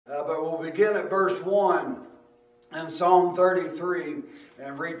but we'll begin at verse 1 in Psalm 33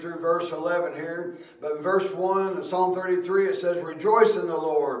 and read through verse 11 here. But in verse 1 of Psalm 33 it says, "Rejoice in the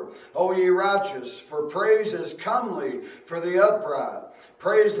Lord, O ye righteous, for praise is comely for the upright.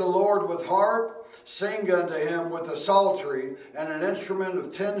 Praise the Lord with harp, sing unto him with a psaltery and an instrument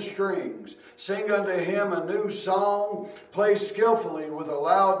of 10 strings. Sing unto him a new song, play skillfully with a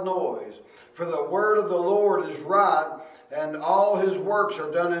loud noise. For the word of the Lord is right, and all his works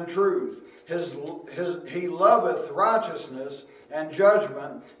are done in truth. He loveth righteousness and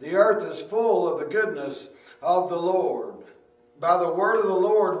judgment. The earth is full of the goodness of the Lord. By the word of the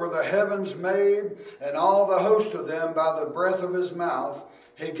Lord were the heavens made, and all the host of them by the breath of his mouth.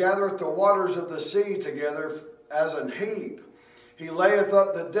 He gathereth the waters of the sea together as an heap. He layeth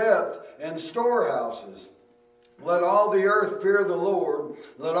up the depth in storehouses. Let all the earth fear the Lord.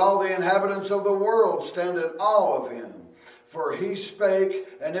 Let all the inhabitants of the world stand in awe of him. For he spake,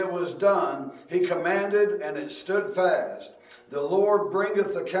 and it was done. He commanded, and it stood fast. The Lord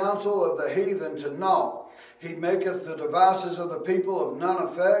bringeth the counsel of the heathen to naught. He maketh the devices of the people of none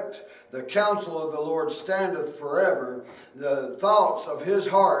effect. The counsel of the Lord standeth forever, the thoughts of his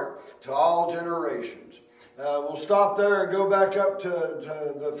heart to all generations." We'll stop there and go back up to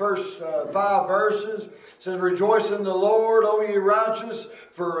the first 5 verses. It says, "Rejoice in the Lord, O ye righteous,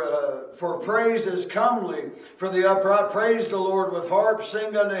 for praise is comely for the upright. Praise the Lord with harp.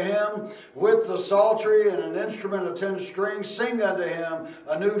 Sing unto him with the psaltery and an instrument of 10 strings. Sing unto him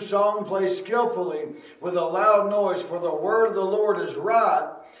a new song. Play skillfully with a loud noise. For the word of the Lord is right,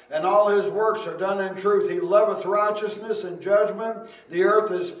 and all his works are done in truth. He loveth righteousness and judgment. The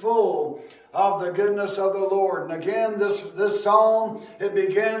earth is full of the goodness of the Lord." And again, this psalm, it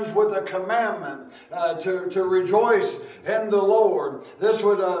begins with a commandment to rejoice in the Lord. This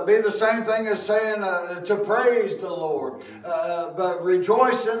would be the same thing as saying to praise the Lord. But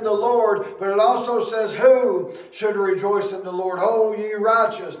rejoice in the Lord. But it also says who should rejoice in the Lord? "O ye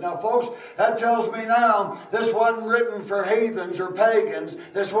righteous." Now folks, that tells me now this wasn't written for heathens or pagans.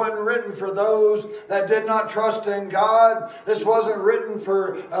 This wasn't written for those that did not trust in God. This wasn't written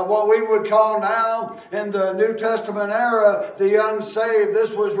for what we would call now in the New Testament era the unsaved.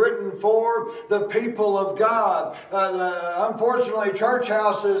 This was written for the people of God. Unfortunately, church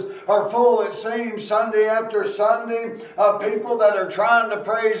houses are full, it seems, Sunday after Sunday, of people that are trying to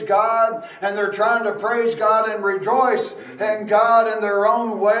praise God, and they're trying to praise God and rejoice in God in their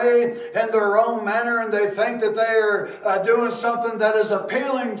own way, in their own manner, and they think that they are doing something that is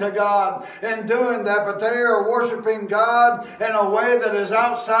appealing to God in doing that, but they are worshiping God in a way that is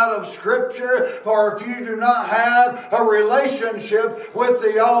outside of Scripture. For if you do not have a relationship with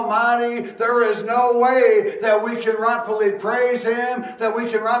the Almighty, there is no way that we can rightfully praise him, that we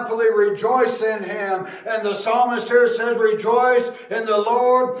can rightfully rejoice in him. And the psalmist here says, "Rejoice in the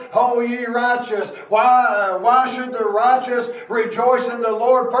Lord, O ye righteous." Why should the righteous rejoice in the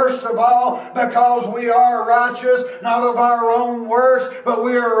Lord? First of all, because we are righteous, not of our own works, but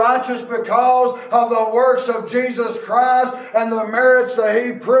we are righteous because of the works of Jesus Christ and the merits that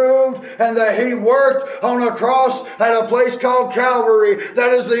he proved and that he worked on a cross at a place called Calvary.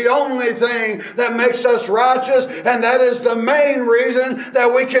 That is the only thing that makes us righteous, and that is the main reason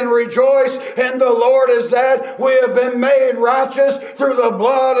that we can rejoice in the Lord, is that we have been made righteous through the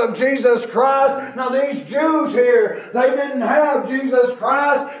blood of Jesus Christ. Now these Jews here, they didn't have Jesus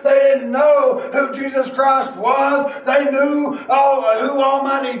Christ. They didn't know who Jesus Christ was. They knew who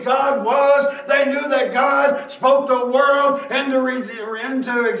Almighty God was. They knew that God spoke the world into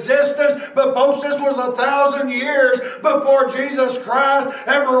existence. But folks, this was 1,000 years before Jesus Christ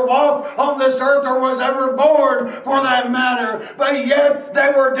ever walked on this earth or was ever born, for that matter. But yet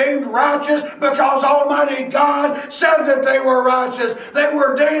they were deemed righteous because Almighty God said that they were righteous. They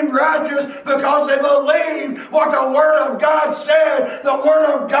were deemed righteous because they believed what the Word of God said. The Word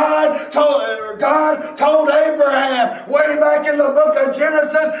of God told Abraham way back in the book of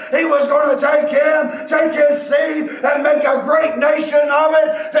Genesis, he was going to take his seed and make a great nation of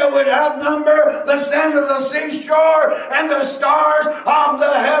it that would outnumber the sand of the seashore and the stars of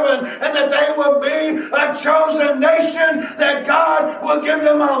the heaven, and that they would be a chosen nation, that God would give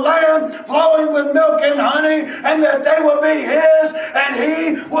them a land flowing with milk and honey, and that they would be his and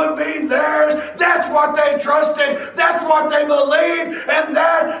he would be theirs. That's what they trusted. That's what they believed, and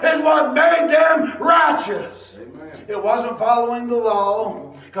that is what made them righteous. Amen. It wasn't following the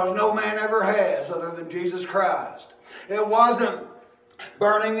law, because no man ever has other than Jesus Christ. It wasn't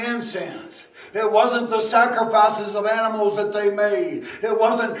burning incense. It wasn't the sacrifices of animals that they made. It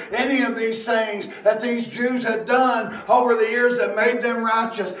wasn't any of these things that these Jews had done over the years that made them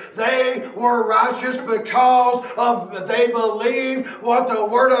righteous. They were righteous because they believed what the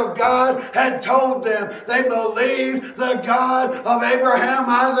Word of God had told them. They believed the God of Abraham,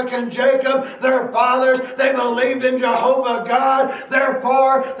 Isaac, and Jacob, their fathers. They believed in Jehovah God.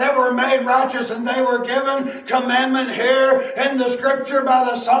 Therefore, they were made righteous, and they were given commandment here in the Scripture by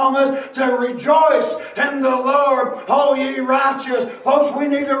the psalmist to rejoice in the Lord, O ye righteous. Folks, we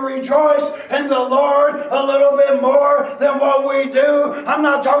need to rejoice in the Lord a little bit more than what we do. I'm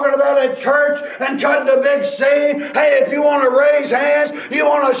not talking about at church and cutting a big scene. Hey, if you want to raise hands, you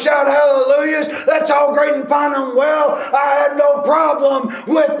want to shout hallelujahs, that's all great and fine and well. I have no problem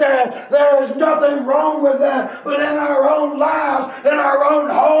with that. There is nothing wrong with that. But in our own lives, in our own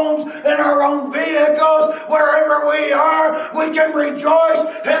homes, in our own vehicles, wherever we are, we can rejoice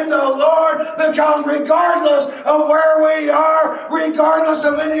in the Lord, because regardless of where we are, regardless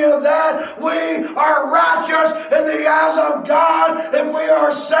of any of that, we are righteous in the eyes of God if we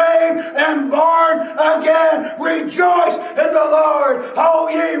are saved and born again. Rejoice in the Lord, O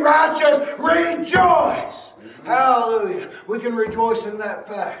ye righteous, rejoice. Hallelujah. We can rejoice in that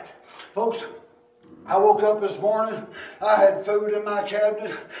fact. Folks, I woke up this morning, I had food in my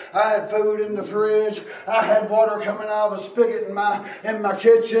cabinet, I had food in the fridge, I had water coming out of a spigot in my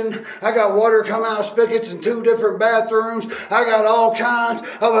kitchen, I got water coming out of spigots in 2 different bathrooms, I got all kinds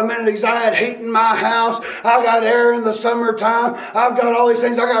of amenities, I had heat in my house, I got air in the summertime, I've got all these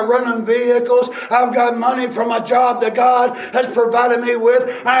things, I got running vehicles, I've got money from a job that God has provided me with,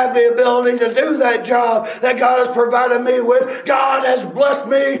 I have the ability to do that job that God has provided me with. God has blessed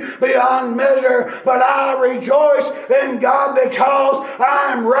me beyond measure. But I rejoice in God because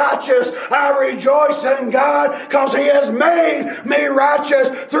I am righteous. I rejoice in God because He has made me righteous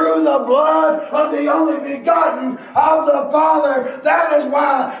through the blood of the only begotten of the Father. That is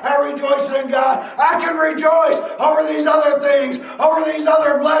why I rejoice in God. I can rejoice over these other things, over these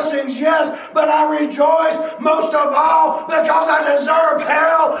other blessings, yes, but I rejoice most of all because I deserve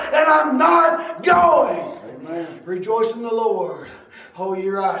hell and I'm not going. Amen. Rejoice in the Lord, O ye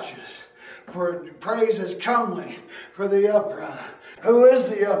righteous. For praise is comely for the upright. Who is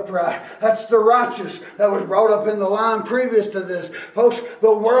the upright? That's the righteous that was brought up in the line previous to this. Folks,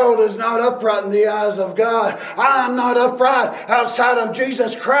 the world is not upright in the eyes of God. I am not upright outside of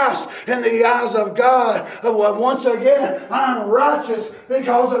Jesus Christ in the eyes of God. Once again, I'm righteous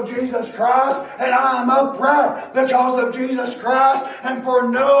because of Jesus Christ, and I am upright because of Jesus Christ, and for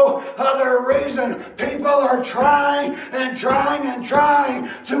no other reason. People are trying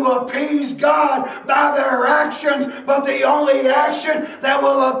to appease God by their actions, but the only action that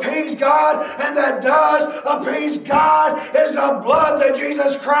will appease God and that does appease God is the blood that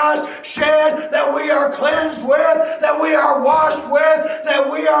Jesus Christ shed, that we are cleansed with, that we are washed with, that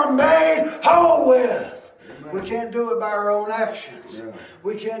we are made whole with. Amen. We can't do it by our own actions. Yeah.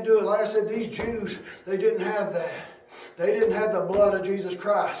 We can't do it. Like I said, these Jews, they didn't have that. They didn't have the blood of Jesus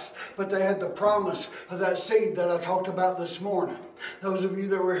Christ, but they had the promise of that seed that I talked about this morning. Those of you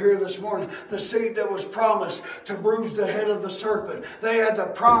that were here this morning, the seed that was promised to bruise the head of the serpent. They had the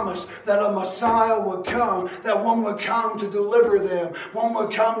promise that a Messiah would come, that one would come to deliver them. One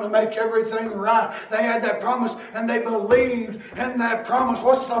would come to make everything right. They had that promise and they believed in that promise.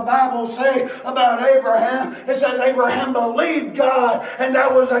 What's the Bible say about Abraham? It says Abraham believed God and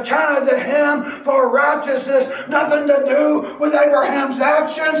that was accounted to him for righteousness. Nothing to do with Abraham's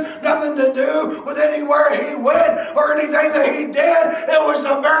actions, nothing to do with anywhere he went or anything that he did. It was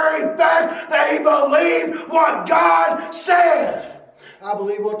the very fact that he believed what God said. I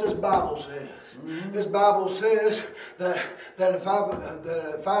believe what this Bible says. This Bible says that if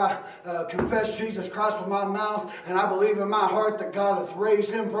I confess Jesus Christ with my mouth and I believe in my heart that God hath raised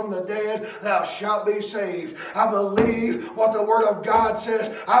him from the dead, thou shalt be saved. I believe what the Word of God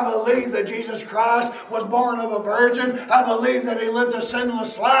says. I believe that Jesus Christ was born of a virgin. I believe that he lived a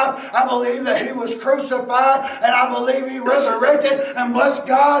sinless life. I believe that he was crucified, and I believe he resurrected, and bless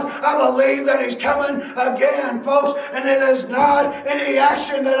God, I believe that he's coming again, folks. And it is not any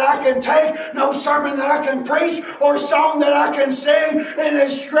action that I can take, no sermon that I can preach or song that I can sing. It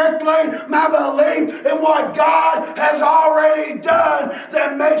is strictly my belief in what God has already done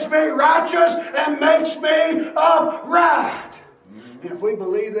that makes me righteous and makes me upright. And if we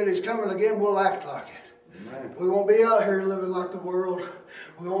believe that he's coming again, we'll act like it. We won't be out here living like the world.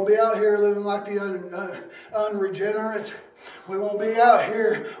 We won't be out here living like the unregenerate. We won't be out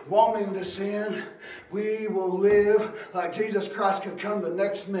here wanting to sin. We will live like Jesus Christ could come the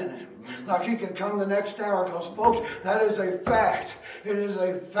next minute. Like He could come the next hour. Because, folks, that is a fact. It is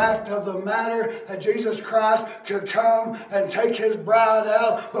a fact of the matter that Jesus Christ could come and take His bride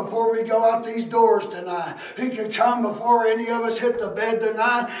out before we go out these doors tonight. He could come before any of us hit the bed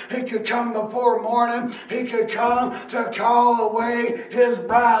tonight. He could come before morning. He could come to call away His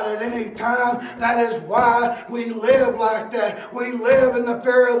bride at any time. That is why we live like that. We live in the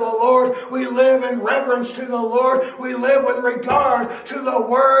fear of the Lord. We live in reverence to the Lord. We live with regard to the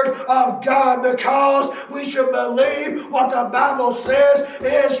Word of God, because we should believe what the Bible says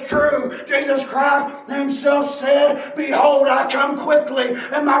is true. Jesus Christ Himself said, "Behold, I come quickly,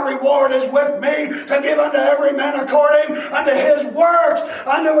 and my reward is with me to give unto every man according unto his works."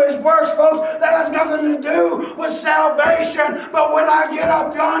 Unto his works, folks, that has nothing to do with salvation. But when I get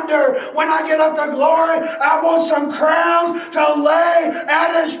up yonder, when I get up to glory, I want some crowns to lay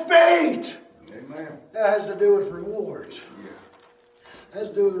at His feet. Amen. That has to do with rewards. Has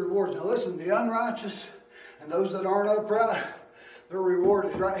to do with rewards. Now listen, the unrighteous and those that aren't upright, their reward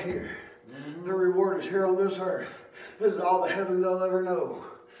is right here. Their reward is here on this earth. This is all the heaven they'll ever know.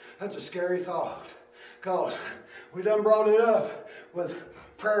 That's a scary thought. Because we done brought it up with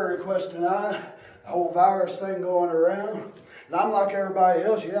prayer requests tonight. The whole virus thing going around. And I'm like everybody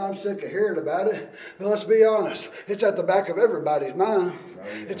else. Yeah, I'm sick of hearing about it. But let's be honest. It's at the back of everybody's mind.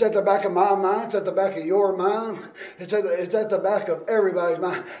 It's at the back of my mind. It's at the back of your mind. It's at the back of everybody's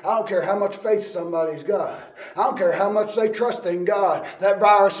mind. I don't care how much faith somebody's got. I don't care how much they trust in God. That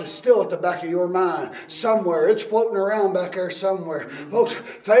virus is still at the back of your mind somewhere. It's floating around back there somewhere. Folks,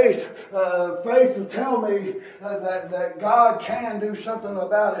 faith will tell me that God can do something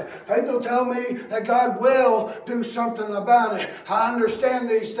about it. Faith will tell me that God will do something about it. I understand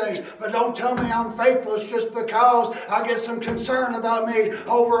these things, but don't tell me I'm faithless just because I get some concern about me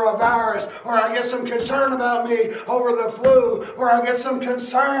over a virus, or I get some concern about me over the flu, or I get some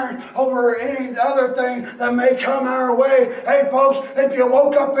concern over any other thing that may come our way. Hey folks, if you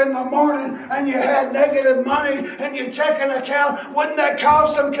woke up in the morning and you had negative money in your checking account, wouldn't that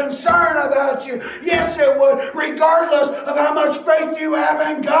cause some concern about you? Yes, it would. Regardless of how much faith you have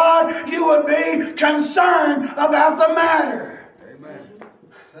in God, you would be concerned about the matter. Amen.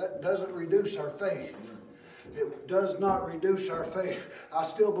 That doesn't reduce our faith. It does not reduce our faith. I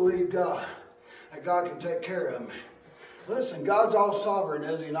still believe God, that God can take care of me. Listen, God's all sovereign,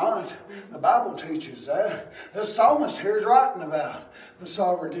 is He not? The Bible teaches that. The psalmist here is writing about the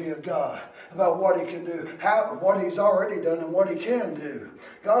sovereignty of God, about what He can do, what He's already done and what He can do.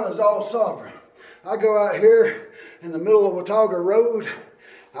 God is all sovereign. I go out here in the middle of Watauga Road.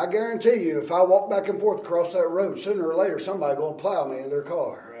 I guarantee you, if I walk back and forth across that road, sooner or later somebody's going to plow me in their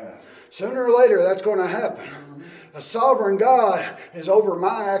car. Sooner or later, that's going to happen. A sovereign God is over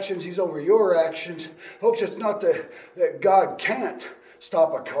my actions. He's over your actions. Folks, it's not that God can't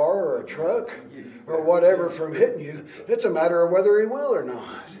stop a car or a truck or whatever from hitting you. It's a matter of whether He will or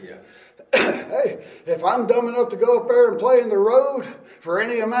not. Hey, if I'm dumb enough to go up there and play in the road for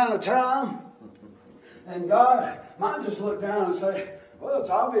any amount of time, and God might just look down and say, well, it's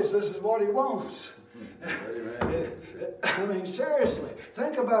obvious this is what He wants. I mean, seriously,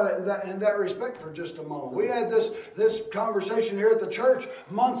 think about it in that respect for just a moment. We had this conversation here at the church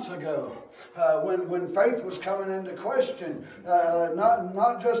months ago when faith was coming into question.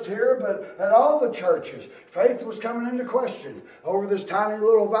 Not just here, but at all the churches. Faith was coming into question over this tiny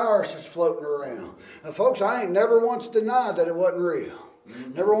little virus that's floating around. Now, folks, I ain't never once denied that it wasn't real.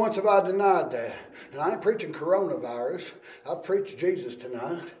 Never once have I denied that. And I ain't preaching coronavirus. I've preached Jesus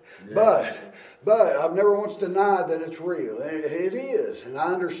tonight. Yeah. But I've never once denied that it's real. It is, and I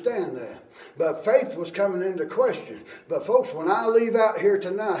understand that. But faith was coming into question. But folks, when I leave out here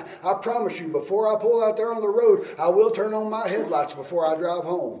tonight, I promise you, before I pull out there on the road, I will turn on my headlights before I drive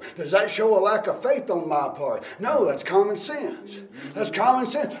home. Does that show a lack of faith on my part? No, that's common sense. That's common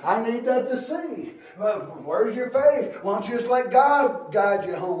sense. I need that to see. But where's your faith? Why don't you just let God guide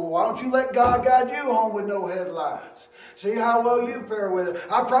you home? Why don't you let God guide you home with no headlights? See how well you fare with it.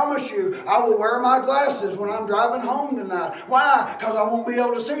 I promise you, I will wear my glasses when I'm driving home tonight. Why? Because I won't be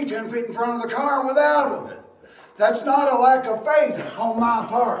able to see 10 feet in front of the car without them. That's not a lack of faith on my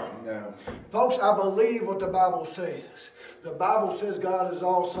part. No. Folks, I believe what the Bible says. The Bible says God is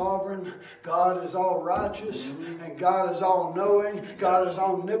all sovereign, God is all righteous, and God is all knowing, God is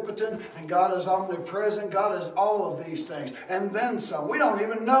omnipotent, and God is omnipresent. God is all of these things. And then some. We don't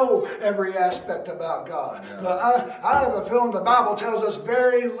even know every aspect about God. I have a feeling the Bible tells us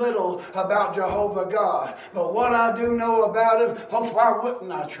very little about Jehovah God. But what I do know about him, folks, why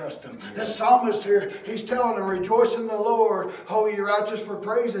wouldn't I trust him? This psalmist here, he's telling them, rejoice in the Lord, O ye righteous, for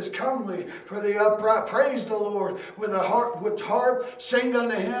praise is comely for the upright. Praise the Lord with harp, sing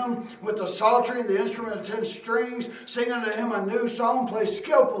unto him with the psaltery and the instrument of 10 strings, sing unto him a new song, play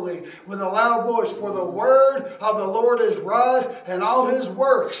skillfully with a loud voice. For the word of the Lord is right, and all his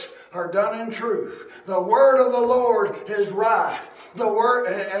works are done in truth. The word of the Lord is right. The word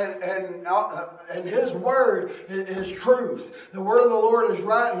and his word is truth. The word of the Lord is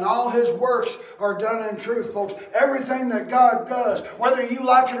right, and all his works are done in truth, folks. Everything that God does, whether you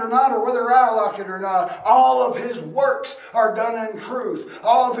like it or not, or whether I like it or not, all of his works are done in truth.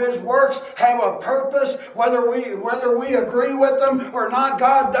 All of his works have a purpose, whether we agree with them or not.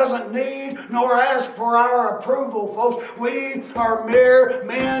 God doesn't need nor ask for our approval, folks. We are mere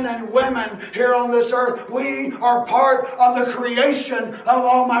men and women here on this earth. We are part of the creation of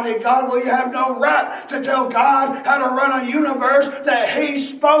Almighty God. We have no right to tell God how to run a universe that he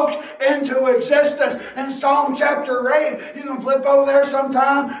spoke into existence. In Psalm chapter 8, you can flip over there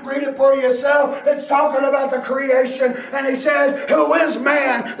sometime, read it for yourself. It's talking about the creation, and he says, who is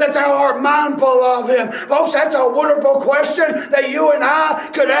man that thou art mindful of him? Folks, that's a wonderful question that you and I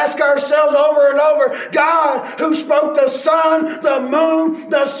could ask ourselves over and over. God, who spoke the sun, the moon,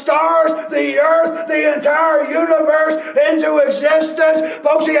 the stars, the earth, the entire universe into existence.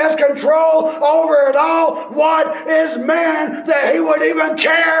 Folks, he has control over it all. What is man that he would even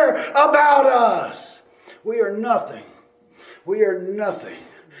care about us? We are nothing. We are nothing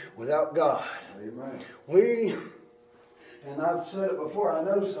without God. Amen. And I've said it before, I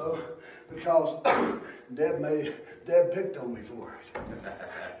know so, because Deb picked on me for it.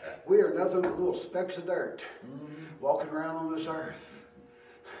 We are nothing but little specks of dirt walking around on this earth.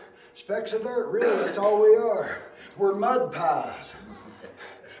 Specks of dirt, really, that's all we are. We're mud pies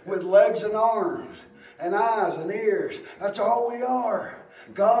with legs and arms and eyes and ears. That's all we are.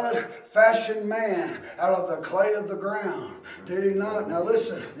 God fashioned man out of the clay of the ground. Did he not? Now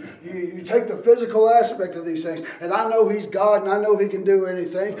listen, you take the physical aspect of these things, and I know he's God and I know he can do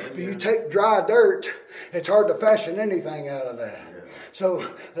anything, but you take dry dirt, it's hard to fashion anything out of that. So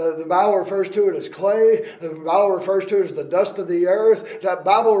the Bible refers to it as clay. The Bible refers to it as the dust of the earth. That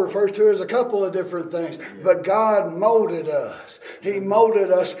Bible refers to it as a couple of different things. But God molded us. He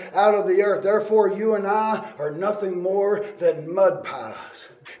molded us out of the earth. Therefore, you and I are nothing more than mud pies.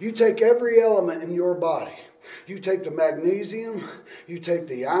 You take every element in your body. You take the magnesium, you take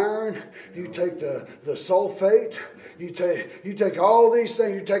the iron, you take the sulfate, you take all these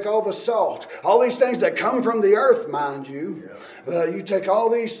things, you take all the salt, all these things that come from the earth, mind you. You take all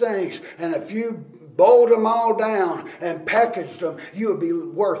these things, and if you boiled them all down and packaged them, you would be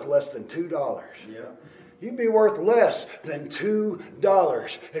worth less than $2. Yeah. You'd be worth less than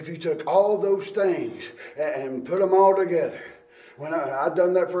 $2 if you took all those things and put them all together. When I'd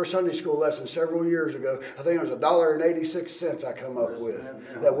done that for a Sunday school lesson several years ago, I think it was $1.86 I come up with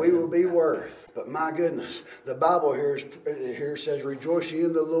that we will be worth. But my goodness, the Bible here says, rejoice ye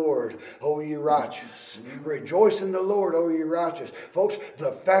in the Lord, O ye righteous. Rejoice in the Lord, O ye righteous. Folks,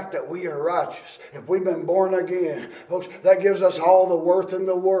 the fact that we are righteous, if we've been born again, folks, that gives us all the worth in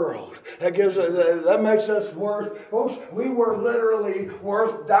the world. That makes us worth, folks, we were literally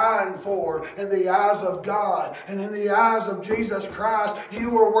worth dying for in the eyes of God and in the eyes of Jesus Christ. You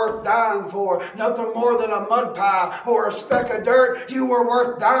were worth dying for. Nothing more than a mud pie or a speck of dirt. You were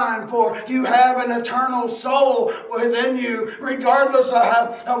worth dying for. You have an eternal soul within you, regardless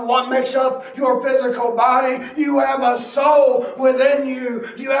of what makes up your physical body. You have a soul within you.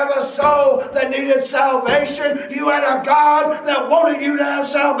 You have a soul that needed salvation. You had a God that wanted you to have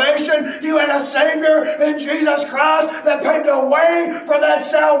salvation. You had a Savior in Jesus Christ that paid the way for that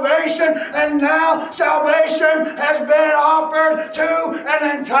salvation. And now salvation has been offered to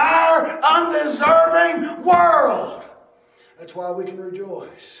an entire undeserving world. That's why we can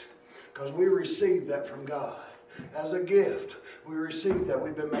rejoice, because we received that from God as a gift. We received that.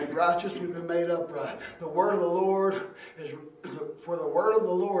 We've been made righteous. We've been made upright. The word of the Lord is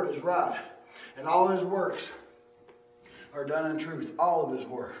right, and all his works are done in truth. All of his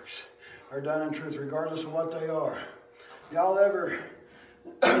works are done in truth, regardless of what they are. Y'all ever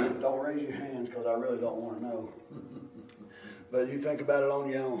don't raise your hands, because I really don't want to know. But you think about it on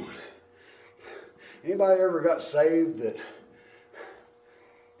your own. Anybody ever got saved that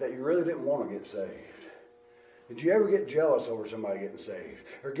you really didn't want to get saved? Did you ever get jealous over somebody getting saved?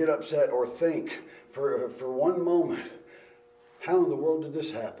 Or get upset or think for one moment, how in the world did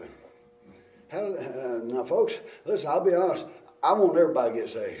this happen? Now, folks, listen, I'll be honest. I want everybody to get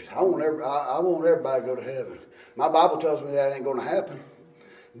saved. I want everybody to go to heaven. My Bible tells me that ain't going to happen.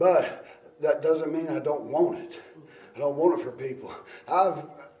 But that doesn't mean I don't want it. I don't want it for people. I've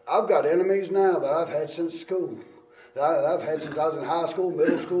got enemies now that I've had since school. That I've had since I was in high school,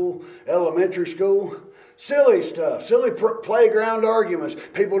 middle school, elementary school. Silly stuff, silly playground arguments.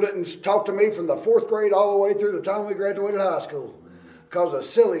 People didn't talk to me from the 4th grade all the way through the time we graduated high school because of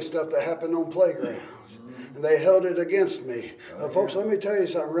silly stuff that happened on playgrounds. And they held it against me. Folks, let me tell you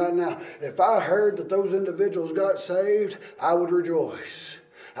something right now. If I heard that those individuals got saved, I would rejoice.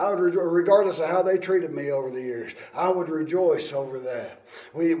 I would rejoice, regardless of how they treated me over the years. I would rejoice over that.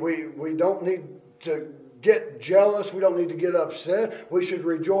 We don't need to get jealous. We don't need to get upset. We should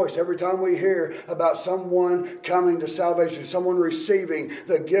rejoice every time we hear about someone coming to salvation, someone receiving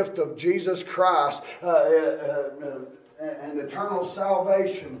the gift of Jesus Christ and eternal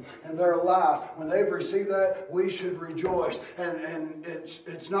salvation in their life. When they've received that, we should rejoice. And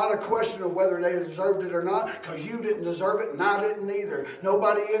it's not a question of whether they deserved it or not, because you didn't deserve it and I didn't either.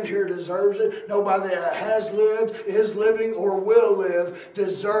 Nobody in here deserves it. Nobody that has lived, is living, or will live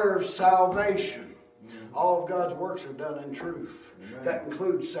deserves salvation. All of God's works are done in truth. Amen. That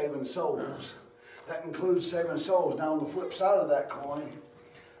includes saving souls. That includes saving souls. Now, on the flip side of that coin,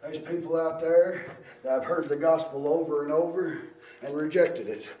 there's people out there that have heard the gospel over and over and rejected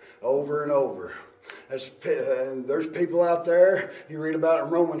it over and over. And there's people out there, you read about it in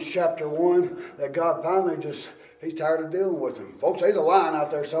Romans chapter 1, that God finally He's tired of dealing with them. Folks, there's a line out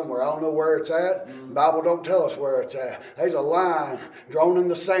there somewhere. I don't know where it's at. The Bible don't tell us where it's at. There's a line drawn in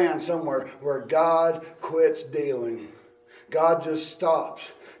the sand somewhere where God quits dealing. God just stops.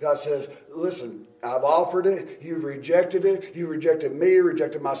 God says, listen, I've offered it. You've rejected it. You rejected me,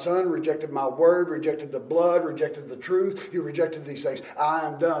 rejected my son, rejected my word, rejected the blood, rejected the truth. You rejected these things. I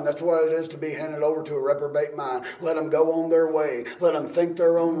am done. That's what it is to be handed over to a reprobate mind. Let them go on their way. Let them think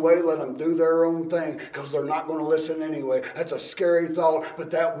their own way. Let them do their own thing, because they're not going to listen anyway. That's a scary thought, but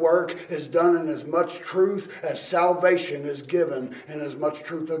that work is done in as much truth as salvation is given in as much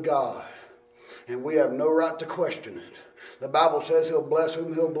truth of God. And we have no right to question it. The Bible says he'll bless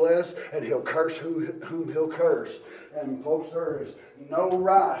whom he'll bless, and he'll curse whom he'll curse. And folks, there is no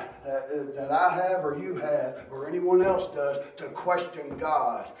right that I have or you have or anyone else does to question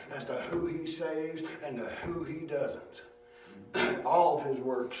God as to who he saves and to who he doesn't. All of his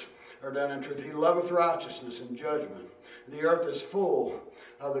works are done in truth. He loveth righteousness and judgment. The earth is full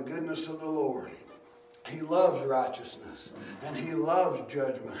of the goodness of the Lord. He loves righteousness and he loves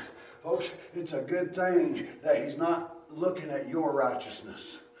judgment. Folks, it's a good thing that he's not looking at your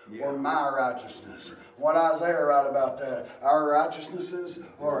righteousness or my righteousness. What Isaiah wrote about that, our righteousnesses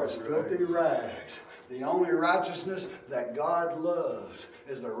are as filthy rags. The only righteousness that God loves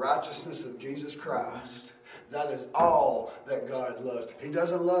is the righteousness of Jesus Christ. That is all that God loves. He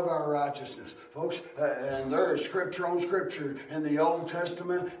doesn't love our righteousness. Folks, and there is scripture on scripture in the Old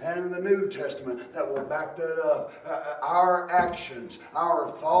Testament and in the New Testament that will back that up. Our actions,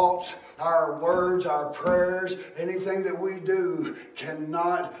 our thoughts, our words, our prayers, anything that we do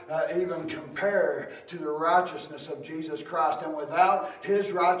cannot even compare to the righteousness of Jesus Christ. And without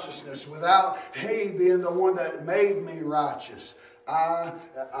his righteousness, without he being the one that made me righteous,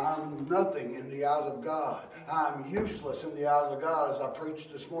 I'm nothing in the eyes of God. I'm useless in the eyes of God, as I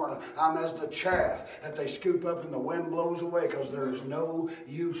preached this morning. I'm as the chaff that they scoop up and the wind blows away, because there is no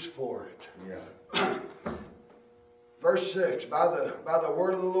use for it. Yeah. Verse 6, by the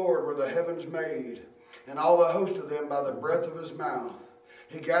word of the Lord were the heavens made, and all the host of them by the breath of his mouth.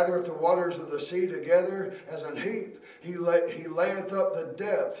 He gathereth the waters of the sea together as an heap. He layeth up the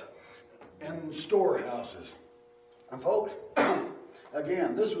depth in storehouses. And folks,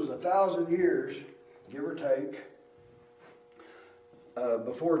 again, this was 1,000 years, give or take,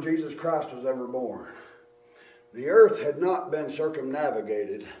 before Jesus Christ was ever born. The earth had not been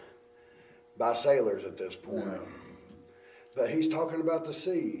circumnavigated by sailors at this point. No. But he's talking about the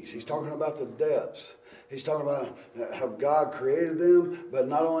seas. He's talking about the depths. He's talking about how God created them, but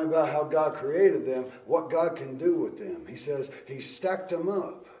not only about how God created them, what God can do with them. He says he stacked them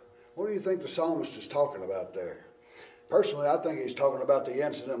up. What do you think the psalmist is talking about there? Personally, I think he's talking about the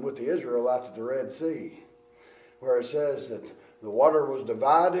incident with the Israelites at the Red Sea, where it says that the water was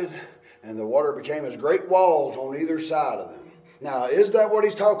divided and the water became as great walls on either side of them. Now, is that what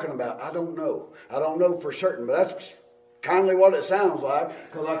he's talking about? I don't know. I don't know for certain, but that's kindly what it sounds like,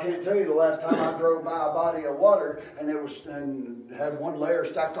 because I can't tell you the last time I drove by a body of water and it had one layer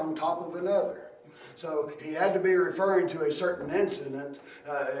stacked on top of another. So he had to be referring to a certain incident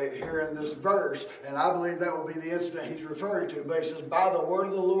here in this verse, and I believe that will be the incident he's referring to. But he says, by the word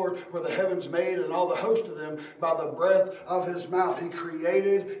of the Lord were the heavens made, and all the host of them by the breath of his mouth. He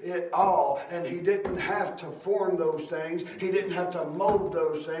created it all, and he didn't have to form those things. He didn't have to mold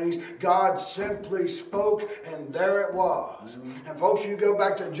those things. God simply spoke, and there it was. And folks, you go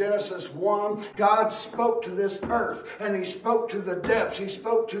back to Genesis 1, God spoke to this earth, and he spoke to the depths. He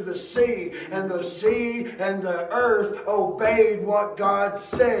spoke to the sea, and the sea and the earth obeyed what God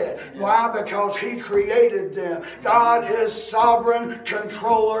said. Why? Because he created them. God is sovereign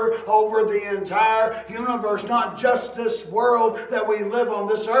controller over the entire universe, not just this world that we live on,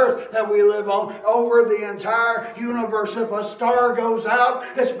 this earth that we live on, over the entire universe. If a star goes out,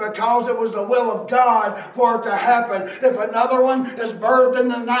 it's because it was the will of God for it to happen. If another one is birthed in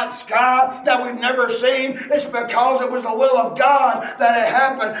the night sky that we've never seen, it's because it was the will of God that it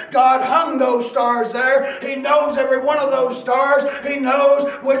happened. God hung those stars there. He knows every one of those stars. He knows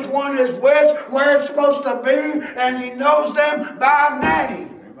which one is which, where it's supposed to be, and he knows them by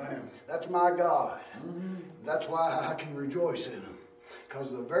name. Amen. That's my God. That's why I can rejoice in him.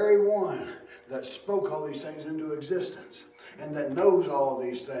 Because the very one that spoke all these things into existence and that knows all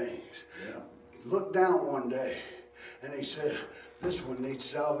these things looked down one day and he said, this one needs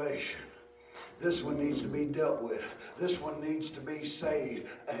salvation. This one needs to be dealt with. This one needs to be saved.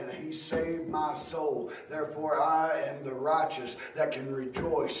 And he saved my soul. Therefore, I am the righteous that can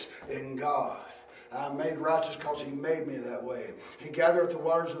rejoice in God. I'm made righteous because he made me that way. He gathereth the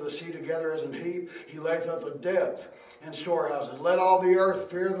waters of the sea together as an heap. He layeth at the depth in storehouses. Let all the earth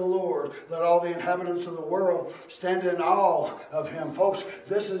fear the Lord. Let all the inhabitants of the world stand in awe of him. Folks,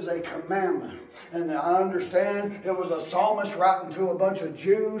 this is a commandment. And I understand it was a psalmist writing to a bunch of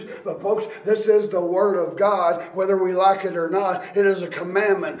Jews. But folks, this is the word of God, whether we like it or not. It is a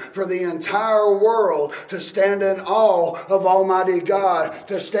commandment for the entire world to stand in awe of Almighty God,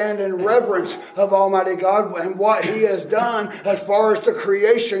 to stand in reverence of Almighty God and what he has done as far as the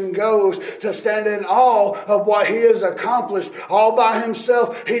creation goes, to stand in awe of what he has accomplished all by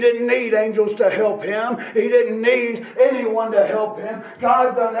himself. He didn't need angels to help him. He didn't need anyone to help him.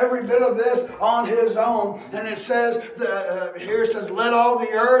 God done every bit of this on his own. And it says, here it says, let all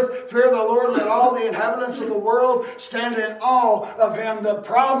the earth fear the Lord. Let all the inhabitants of the world stand in awe of him. The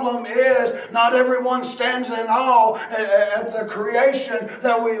problem is not everyone stands in awe at the creation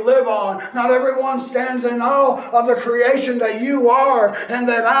that we live on. Not everyone stands in awe of the creation that you are and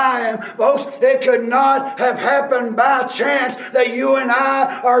that I am. Folks, it could not have happened by chance that you and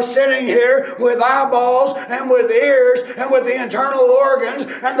I are sitting here with eyeballs and with ears and with the internal organs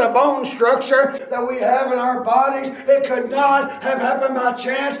and the bone structure that we have in our bodies. It could not have happened by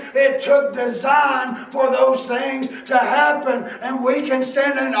chance. It took design for those things to happen, and we can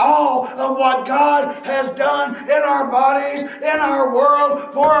stand in awe of what God has done in our bodies, in our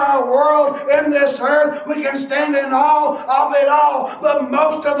world, for our world, in this earth. We can stand in awe of it all, but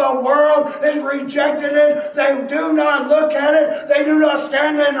most of the world has rejected it. They do not look at it. They do not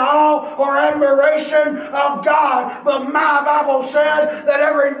stand in awe or admiration of God. But my Bible says that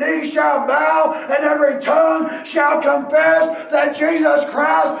every knee shall bow and every tongue shall confess that Jesus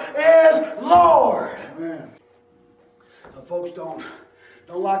Christ is Lord. Amen. Now, folks don't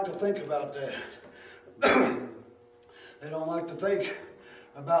like to think about that. They don't like to think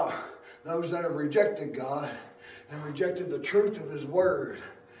about those that have rejected God and rejected the truth of his word,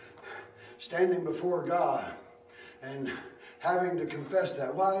 standing before God and having to confess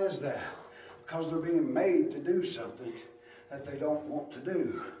that. Why is that? Because they're being made to do something that they don't want to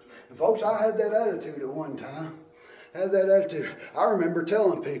do. And folks, I had that attitude at one time. I remember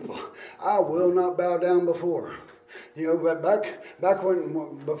telling people, I will not bow down before him. You know, but back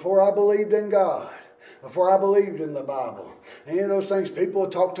when, before I believed in God, before I believed in the Bible, any of those things, people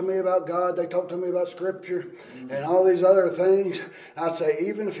would talk to me about God, they talk to me about Scripture, and all these other things. I'd say,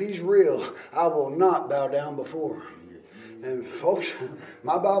 even if he's real, I will not bow down before him. And folks,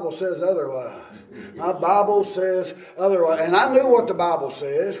 my Bible says otherwise. My Bible says otherwise. And I knew what the Bible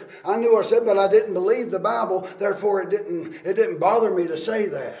said. I knew what it said, but I didn't believe the Bible. Therefore, it didn't bother me to say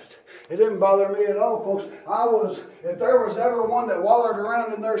that. It didn't bother me at all, folks. If there was ever one that wallowed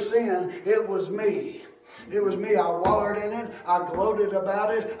around in their sin, it was me. It was me. I wallowed in it. I gloated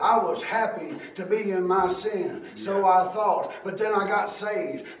about it. I was happy to be in my sin. So I thought. But then I got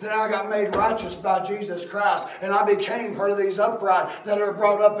saved. Then I got made righteous by Jesus Christ. And I became part of these upright that are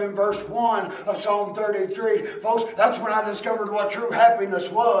brought up in verse 1 of Psalm 33. Folks, that's when I discovered what true happiness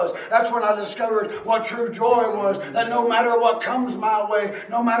was. That's when I discovered what true joy was. That no matter what comes my way,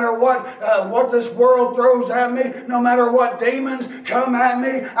 no matter what this world throws at me, no matter what demons come at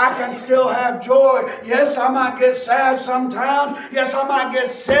me, I can still have joy. Yes, I might get sad sometimes. Yes, I might get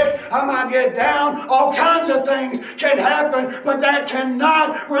sick. I might get down. All kinds of things can happen, but that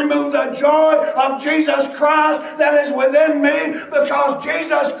cannot remove the joy of Jesus Christ that is within me, because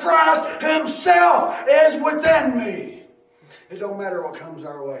Jesus Christ himself is within me. It don't matter what comes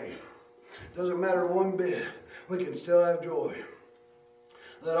our way. It doesn't matter one bit. We can still have joy.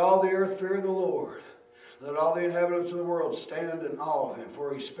 Let all the earth fear the Lord. Let all the inhabitants of the world stand in awe of him.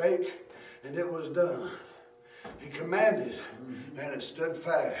 For he spake, and it was done. He commanded, and it stood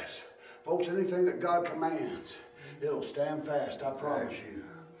fast. Folks, anything that God commands, it'll stand fast, I promise you.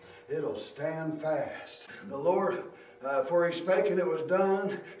 It'll stand fast. The Lord, for he spake, and it was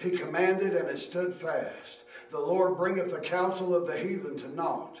done. He commanded, and it stood fast. The Lord bringeth the counsel of the heathen to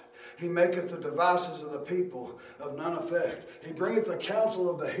naught. He maketh the devices of the people of none effect. He bringeth the counsel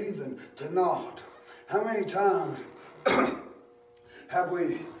of the heathen to naught. How many times have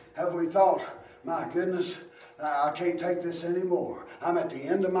we thought, my goodness, I can't take this anymore. I'm at the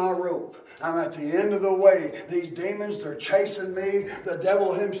end of my rope. I'm at the end of the way. These demons, they're chasing me. The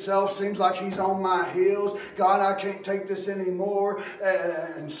devil himself seems like he's on my heels. God, I can't take this anymore.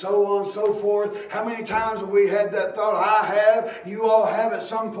 And so on and so forth. How many times have we had that thought? I have. You all have at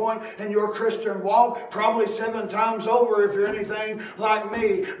some point in your Christian walk. Probably 7 times over if you're anything like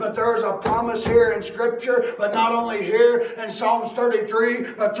me. But there's a promise here in Scripture. But not only here in Psalms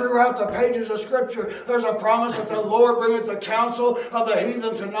 33, but throughout the pages of Scripture. There's a promise that the Lord bringeth the counsel of the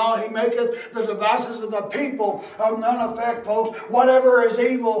heathen to naught. He maketh the devices of the people of none effect, folks. Whatever is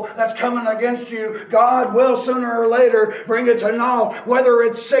evil that's coming against you, God will sooner or later bring it to naught. Whether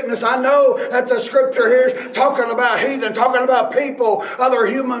it's sickness. I know that the Scripture here is talking about heathen, talking about people, other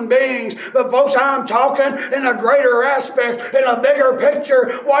human beings. But folks, I'm talking in a greater aspect, in a bigger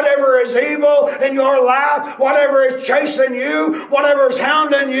picture. Whatever is evil in your life, whatever is chasing you, whatever is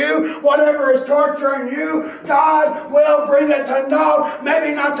hounding you, whatever is torturing you, God will bring it to naught.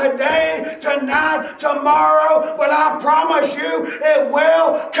 Maybe not today, tonight, tomorrow, but I promise you it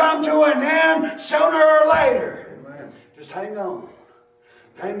will come to an end sooner or later. Amen. Just hang on.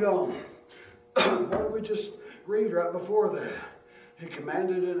 Hang on. What did we just read right before that? He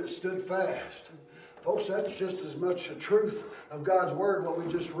commanded and it stood fast. Folks, that's just as much the truth of God's word, what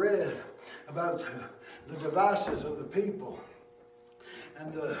we just read about the devices of the people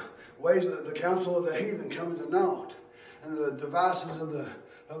and the ways that the counsel of the heathen coming to naught, and the devices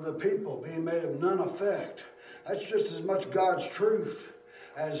of the people being made of none effect. That's just as much God's truth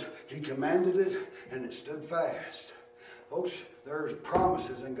as he commanded it and it stood fast. Folks, there's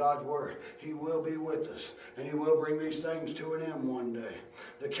promises in God's word. He will be with us, and he will bring these things to an end one day.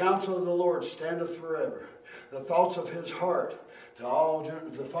 The counsel of the Lord standeth forever. The thoughts of his heart to all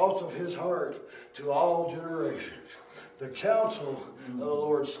generations. The counsel of the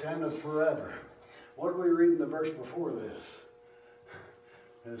Lord standeth forever. What do we read in the verse before this?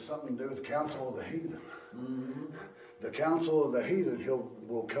 It has something to do with the counsel of the heathen. Mm-hmm. The counsel of the heathen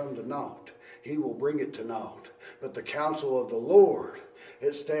will come to naught. He will bring it to naught. But the counsel of the Lord,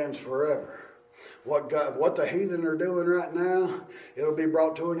 it stands forever. What the heathen are doing right now, it'll be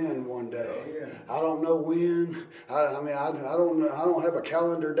brought to an end one day. Oh, yeah. I don't know when. I don't have a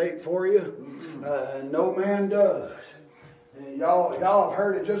calendar date for you. Mm-hmm. No man does. And y'all have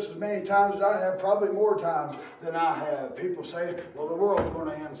heard it just as many times as I have, probably more times than I have. People say, well, the world's going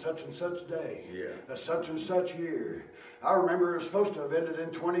to end such and such day, such and such year. I remember it was supposed to have ended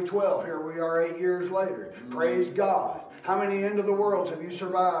in 2012. Here we are 8 years later. Mm-hmm. Praise God. How many end of the worlds have you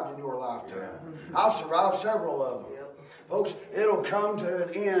survived in your lifetime? Yeah. I've survived several of them. Yep. Folks, it'll come to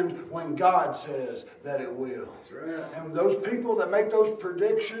an end when God says that it will. That's right. And those people that make those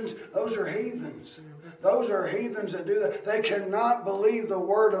predictions, those are heathens. Those are heathens that do that. They cannot believe the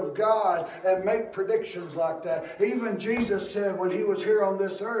word of God and make predictions like that. Even Jesus said when he was here on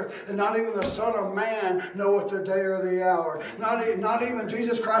this earth, and not even the Son of Man knoweth the day or the hour. Not even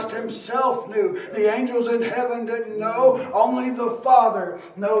Jesus Christ himself knew. The angels in heaven didn't know. Only the Father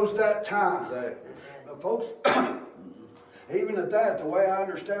knows that time. But folks, even at that, the way I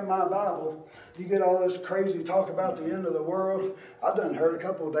understand my Bible, you get all this crazy talk about the end of the world. I've done heard a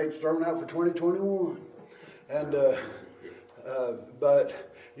couple of dates thrown out for 2021. And but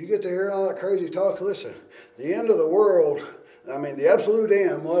You get to hear all that crazy talk. Listen, the end of the world, I mean, the absolute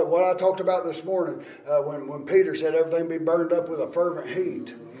end, what I talked about this morning, when Peter said everything be burned up with a fervent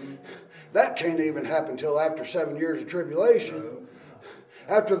heat, that can't even happen until after 7 years of tribulation.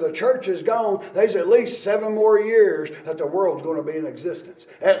 After the church is gone, there's at least 7 more years that the world's going to be in existence.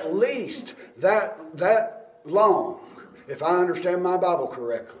 At least that long, if I understand my Bible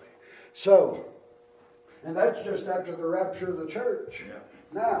correctly. So, and that's just after the rapture of the church. Yeah.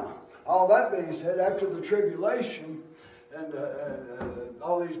 Now, all that being said, after the tribulation and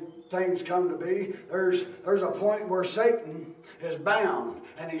all these things come to be, there's a point where Satan is bound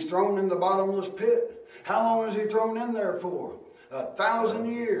and he's thrown in the bottomless pit. How long is he thrown in there for?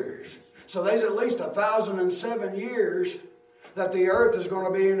 1,000 years. So there's at least 1,007 years that the earth is going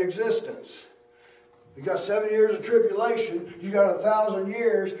to be in existence. You got 7 years of tribulation. You got 1,000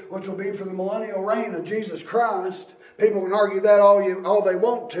 years, which will be for the millennial reign of Jesus Christ. People can argue that all they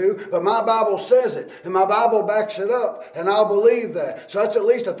want to, but my Bible says it, and my Bible backs it up, and I'll believe that. So that's at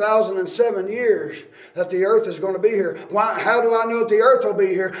least 1,007 years that the earth is going to be here. Why? How do I know that the earth will be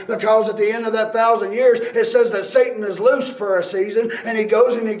here? Because at the end of that 1,000 years, it says that Satan is loose for a season, and he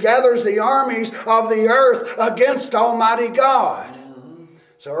goes and he gathers the armies of the earth against Almighty God.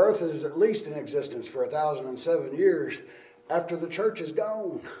 So earth is at least in existence for 1,007 years after the church is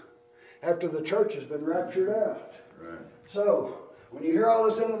gone, after the church has been raptured out. Right. So, when you hear all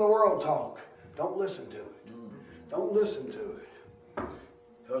this end of the world talk, don't listen to it. Don't listen to it.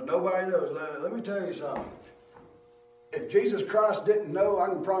 Because nobody knows. Let me tell you something. If Jesus Christ didn't know, I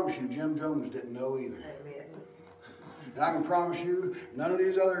can promise you Jim Jones didn't know either. Amen. And I can promise you none of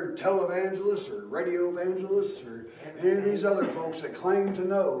these other televangelists or radio evangelists or any of these other folks that claim to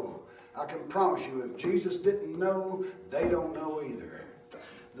know, I can promise you if Jesus didn't know, they don't know either.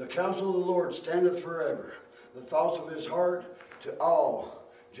 The counsel of the Lord standeth forever. The thoughts of his heart to all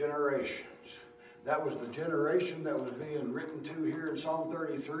generations. That was the generation that was being written to here in Psalm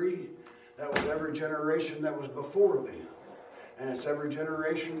 33. That was every generation that was before them. And it's every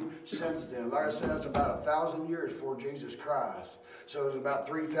generation since then. Like I said, it's about 1,000 years before Jesus Christ. So it was about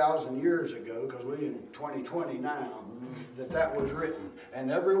 3,000 years ago, because we're in 2020 now, that was written.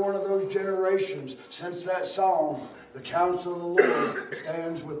 And every one of those generations since that psalm, the counsel of the Lord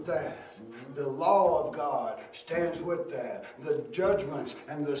stands with that. The law of God stands with that. The judgments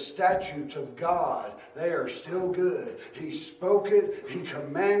and the statutes of God, they are still good. He spoke it, he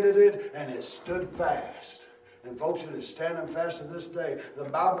commanded it, and it stood fast. And folks, it is standing fast to this day. The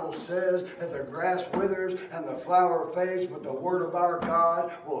Bible says that the grass withers and the flower fades, but the word of our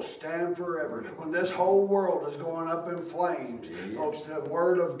God will stand forever. When this whole world is going up in flames, folks, the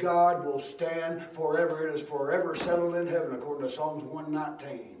word of God will stand forever. It is forever settled in heaven, according to Psalms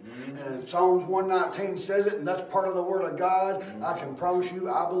 119. And if Psalms 119 says it, and that's part of the word of God, I can promise you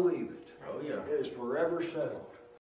I believe it. Oh, yeah. It is forever settled.